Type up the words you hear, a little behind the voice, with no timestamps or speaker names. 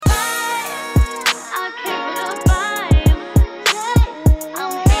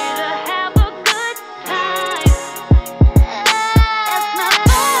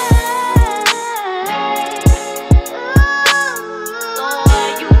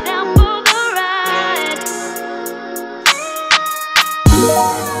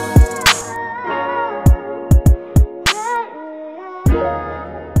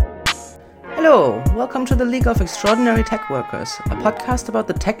the League of Extraordinary Tech Workers, a podcast about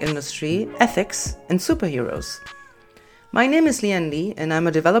the tech industry, ethics, and superheroes. My name is Lian Li, and I'm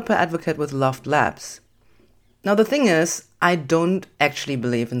a developer advocate with Loft Labs. Now the thing is, I don't actually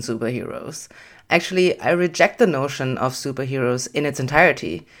believe in superheroes. Actually, I reject the notion of superheroes in its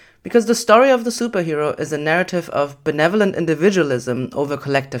entirety, because the story of the superhero is a narrative of benevolent individualism over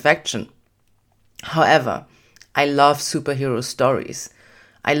collective action. However, I love superhero stories.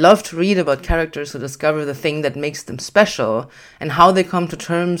 I love to read about characters who discover the thing that makes them special and how they come to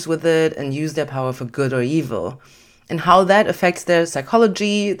terms with it and use their power for good or evil, and how that affects their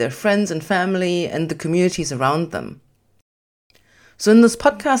psychology, their friends and family, and the communities around them. So in this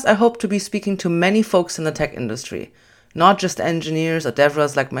podcast, I hope to be speaking to many folks in the tech industry, not just engineers or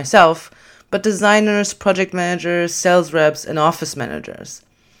DevRels like myself, but designers, project managers, sales reps, and office managers.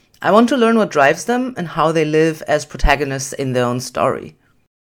 I want to learn what drives them and how they live as protagonists in their own story.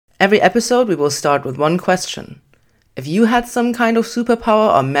 Every episode, we will start with one question. If you had some kind of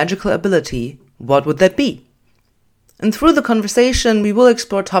superpower or magical ability, what would that be? And through the conversation, we will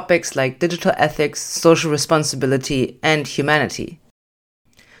explore topics like digital ethics, social responsibility, and humanity.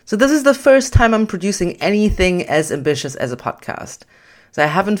 So this is the first time I'm producing anything as ambitious as a podcast. So I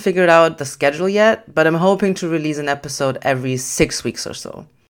haven't figured out the schedule yet, but I'm hoping to release an episode every 6 weeks or so.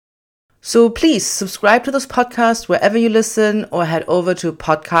 So please subscribe to this podcast wherever you listen, or head over to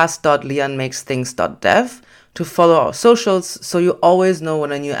podcast.lianmakesthings.dev to follow our socials so you always know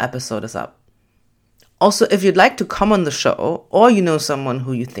when a new episode is up. Also, if you'd like to come on the show, or you know someone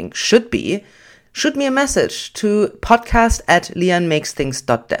who you think should be, shoot me a message to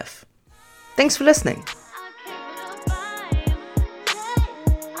podcast@lianmakesthings.dev. Thanks for listening.